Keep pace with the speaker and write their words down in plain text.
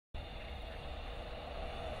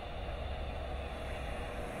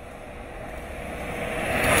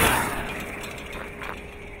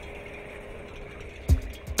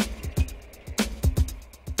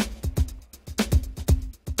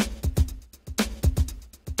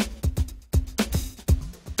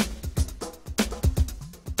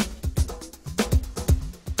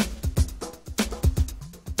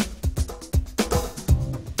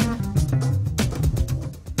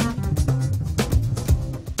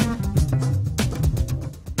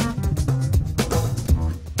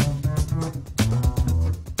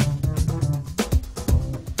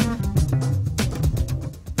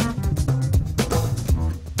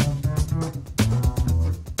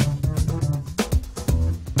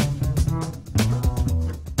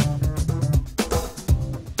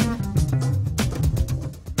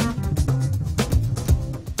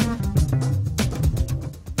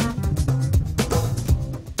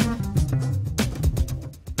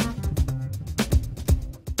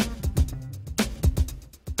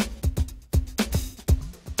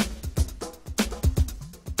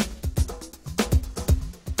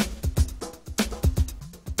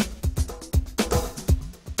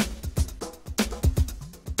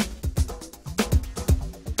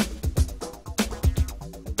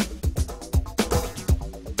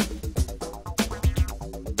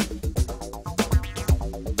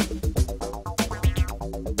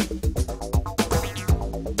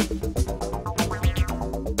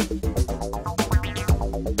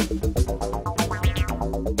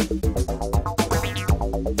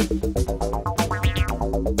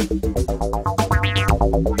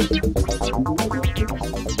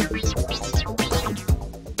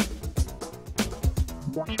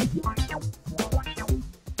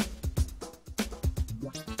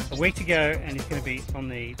A week to go and it's going to be on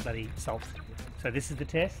the bloody salt. So this is the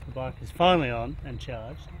test. The bike is finally on and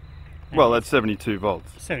charged. And well, that's 72 volts.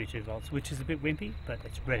 72 volts, which is a bit wimpy, but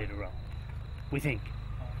it's ready to roll. We think.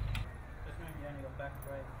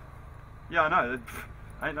 Yeah, I know.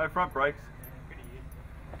 Ain't no front brakes.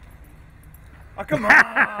 Oh, come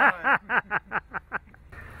on!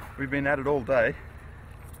 We've been at it all day.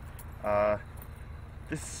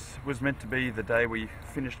 This was meant to be the day we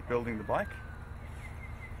finished building the bike.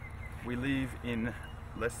 We leave in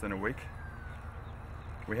less than a week.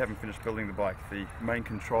 We haven't finished building the bike. The main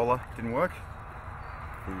controller didn't work.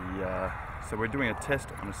 So we're doing a test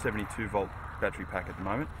on a 72 volt battery pack at the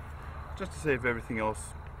moment, just to see if everything else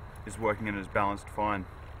is working and is balanced fine.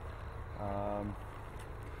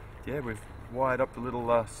 Yeah, we've wired up the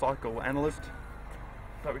little cycle analyst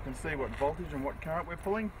so we can see what voltage and what current we're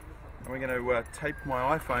pulling. And we're going to tape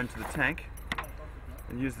my iPhone to the tank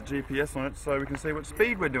and use the GPS on it so we can see what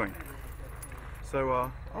speed we're doing.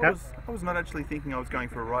 So I was not actually thinking I was going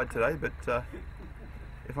for a ride today, but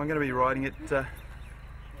if I'm going to be riding it, we're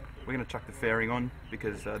going to chuck the fairing on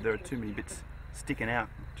because there are too many bits sticking out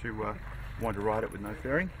to want to ride it with no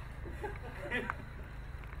fairing.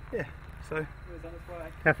 Yeah, so...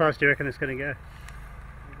 How fast do you reckon it's going to go?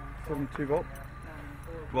 72 volt.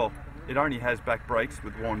 Well, it only has back brakes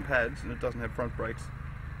with worn pads and it doesn't have front brakes.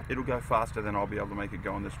 It'll go faster than I'll be able to make it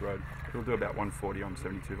go on this road. It'll do about 140 on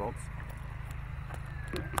 72 volts.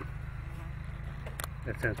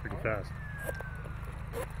 That sounds pretty fast.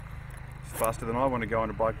 It's faster than I want to go on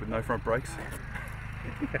a bike with no front brakes.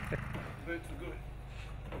 Boots are good.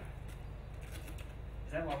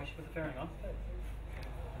 Is that why we should put the fairing on?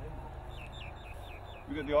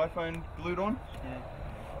 We got the iPhone glued on? Yeah.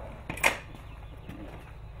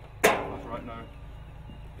 That's right, no.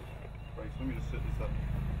 Brakes. Let me just set this up.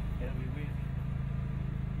 Yeah, that'd be weird.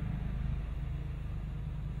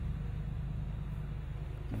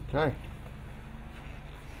 Okay.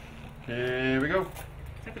 Here we go. Is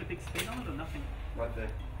that got a big spin on it or nothing? Right there.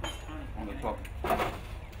 On the top.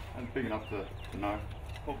 And big enough to know.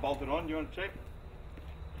 All bolted on, you want to check?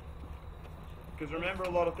 Because remember, a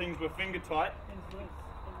lot of things were finger tight.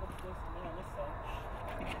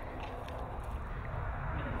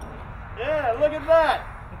 Yeah, look at that!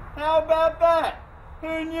 How about that?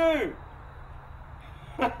 Who knew?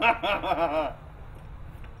 That's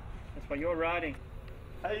why you're riding.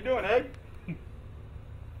 How you doing, Ed?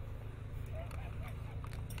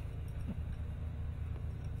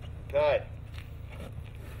 Okay.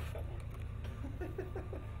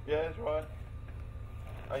 Yeah, that's right.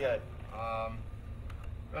 Okay.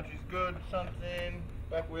 Battery's good, shunt's in,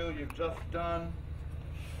 back wheel you've just done.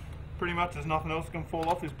 Pretty much there's nothing else can fall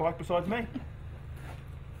off this bike besides me.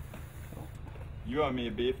 You owe me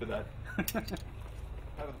a beer for that. How do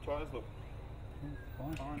the tyres look?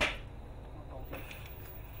 Fine.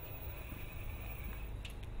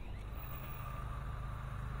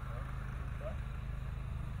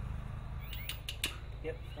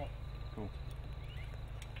 Yep. Cool.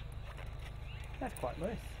 That's quite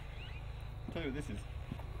loose. I'll tell you what this is.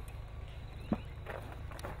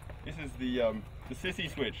 This is the sissy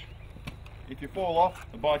switch. If you fall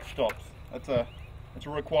off, the bike stops. That's a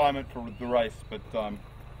requirement for the race, but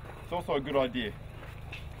it's also a good idea.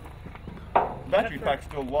 The battery pack's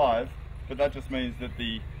still live, but that just means that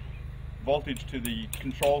the voltage to the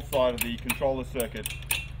control side of the controller circuit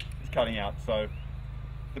is cutting out. So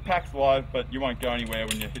the pack's live, but you won't go anywhere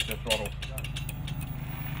when you hit the throttle.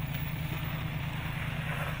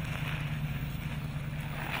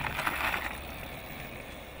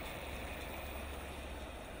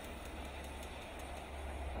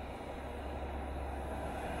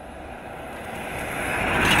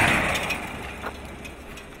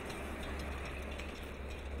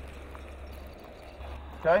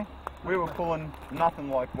 Okay, we were pulling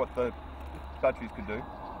nothing like what the batteries could do.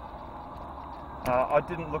 I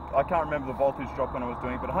can't remember the voltage drop when I was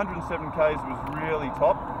doing it, but 107 k's was really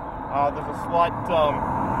top. There's a slight,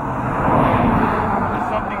 there's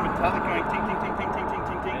something metallic going ting ting ting ting ting ting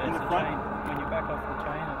ting ting in the front. Chain. When you back off the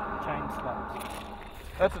chain slaps.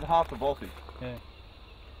 That's at half the voltage. Yeah.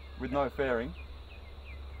 With no fairing.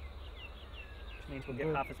 Which means we'll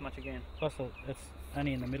get half as much again. Plus it's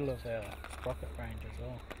only in the middle of our sprocket range as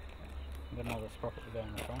well. We've got another sprocket to go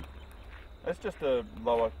in the front. That's just a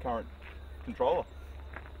lower current controller.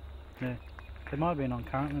 Yeah. There might be an on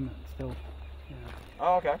current limit still. Yeah.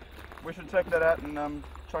 Oh, okay. We should check that out and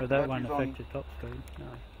chuck But the that won't batteries affect your top speed. No.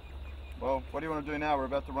 Well, what do you want to do now? We're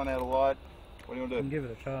about to run out of light. What do you want You to can do? give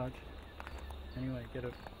it a charge. Anyway,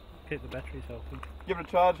 keep the batteries healthy. Give it a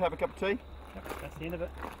charge, have a cup of tea? Yep, that's the end of it.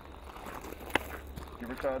 Give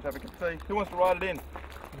her a charge, have a cup of tea. Who wants to ride it in?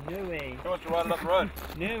 No way. Who wants to ride it up the road?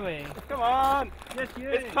 No way. Come on! Yes, you.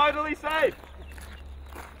 It's totally safe!